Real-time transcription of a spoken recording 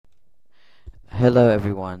Hello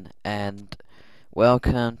everyone, and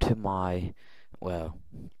welcome to my, well,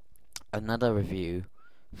 another review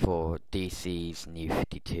for DC's New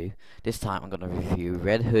 52. This time I'm going to review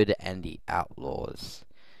Red Hood and the Outlaws.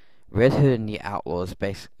 Red Hood and the Outlaws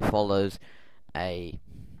basically follows a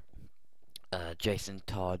Jason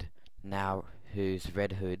Todd, now who's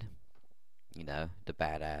Red Hood, the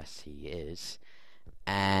badass he is,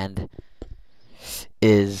 and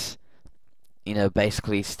is,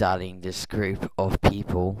 basically starting this group of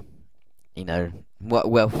people.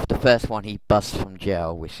 Well, the first one he busts from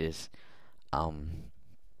jail, which is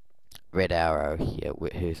Red Arrow here,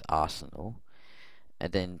 who's Arsenal,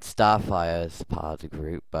 and then Starfire is part of the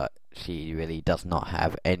group, but she really does not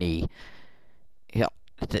have any. You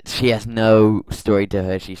she has no story to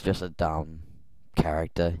her. She's just a dumb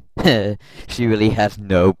character. She really has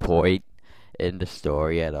no point in the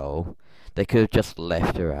story at all. They could have just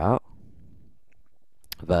left her out.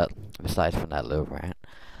 But besides from that little rant,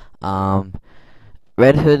 um,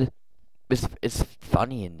 Red Hood is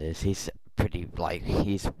funny in this. He's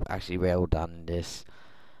actually well done in this.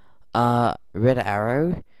 Red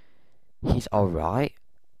Arrow, he's alright,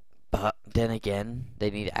 but then again,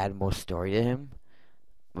 they need to add more story to him.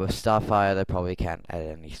 With Starfire, they probably can't add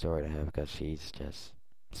any story to her because she's just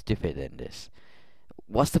stupid in this.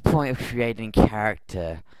 What's the point of creating a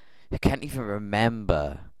character who can't even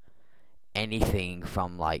remember anything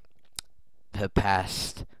from, like, her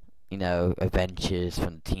past, adventures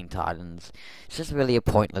from the Teen Titans? It's just really a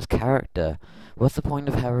pointless character. What's the point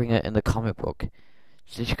of having it in the comic book?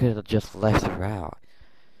 So you could have just left her out.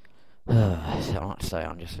 So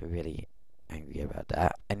I'm just really angry about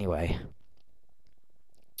that. Anyway,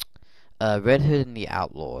 Red Hood and the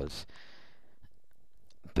Outlaws.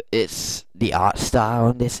 But it's the art style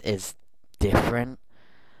on this is different,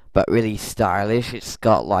 but really stylish. It's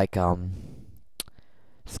got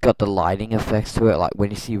it's got the lighting effects to it. Like when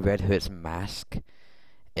you see Red Hood's mask,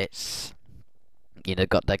 it's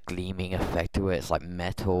got that gleaming effect to it. It's like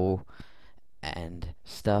metal and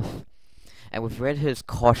stuff. And with Red Hood's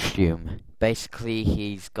costume, basically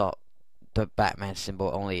he's got the Batman symbol,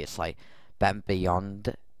 only it's like Batman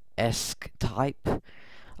Beyond-esque type.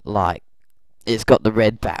 Like, it's got the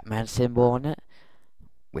red Batman symbol on it,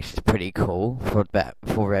 which is pretty cool for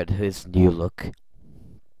Red Hood's new look.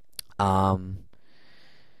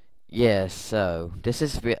 Yeah, so this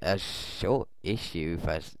is a short issue,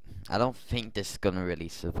 but I don't think this is gonna really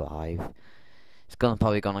survive. It's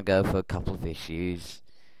probably gonna go for a couple of issues.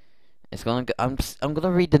 I'm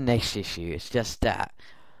gonna read the next issue. It's just that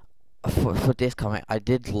for this comic, I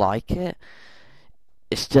did like it.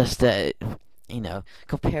 It's just that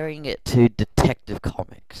comparing it to Detective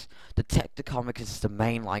Comics. Detective Comics is the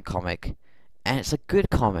mainline comic, and it's a good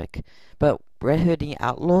comic. But Red Hood and the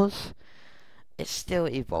Outlaws, it's still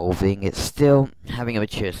evolving. It's still having a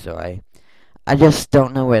mature story. I just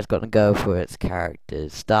don't know where it's gonna go for its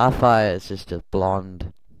characters. Starfire is just a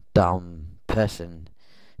blonde, dumb person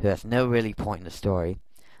who has no really point in the story.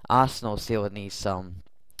 Arsenal still needs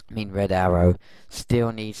Red Arrow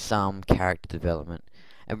still needs some character development.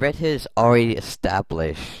 And Red Hood is already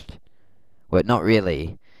established. Well, not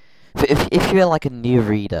really. If you're like a new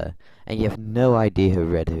reader and you have no idea who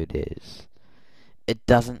Red Hood is, it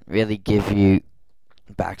doesn't really give you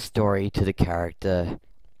backstory to the character.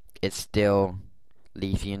 It still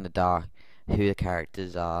leaves you in the dark who the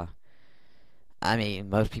characters are. I mean,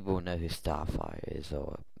 most people know who Starfire is,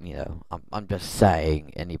 or I'm just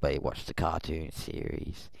saying anybody watched the cartoon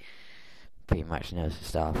series pretty much knows who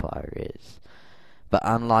Starfire is. But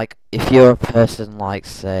unlike if you're a person like,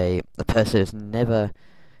 say, a person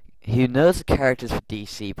who knows the characters for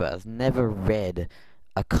DC but has never read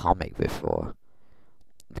a comic before,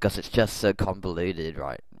 because it's just so convoluted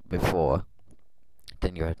right before,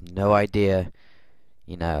 then you have no idea,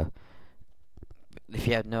 if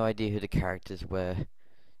you have no idea who the characters were,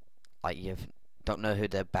 like don't know who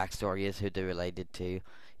their backstory is, who they're related to,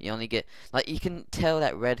 you only get, like, you can tell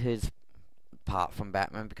that Red Hood's part from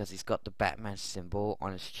Batman because he's got the Batman symbol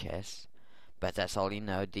on his chest, but that's all you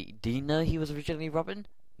know. Do you know he was originally Robin?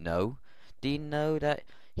 No. Do you know that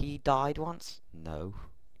he died once? No.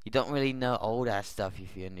 You don't really know all that stuff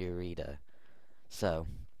if you're a new reader. So,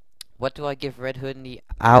 what do I give Red Hood and the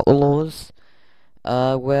Outlaws?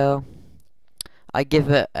 Well, I give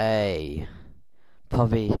it a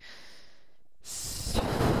probably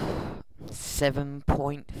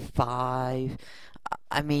 7.5.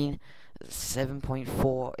 I mean,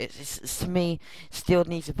 7.4. It's to me still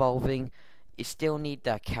needs evolving. You still need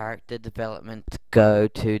that character development to go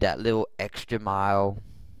to that little extra mile,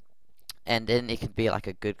 and then it could be like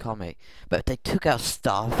a good comic. But if they took out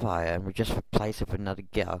Starfire and would just replace it with another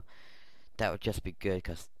girl, that would just be good,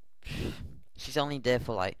 because she's only there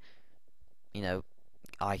for, like, you know,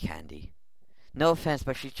 eye candy. No offense,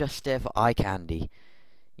 but she's just there for eye candy.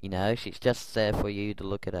 You know, she's just there for you to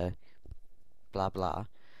look at her, blah blah,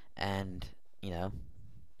 and, you know,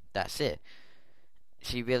 that's it.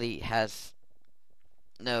 She really has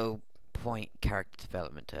no point character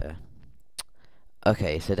development to her.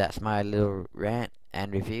 Okay, so that's my little rant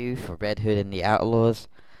and review for Red Hood and the Outlaws.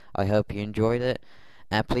 I hope you enjoyed it,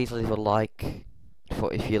 and please leave a like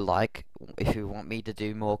for if you want me to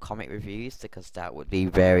do more comic reviews, because that would be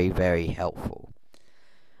very, very helpful.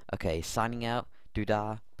 Okay, signing out.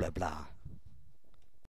 Doodah, blah blah.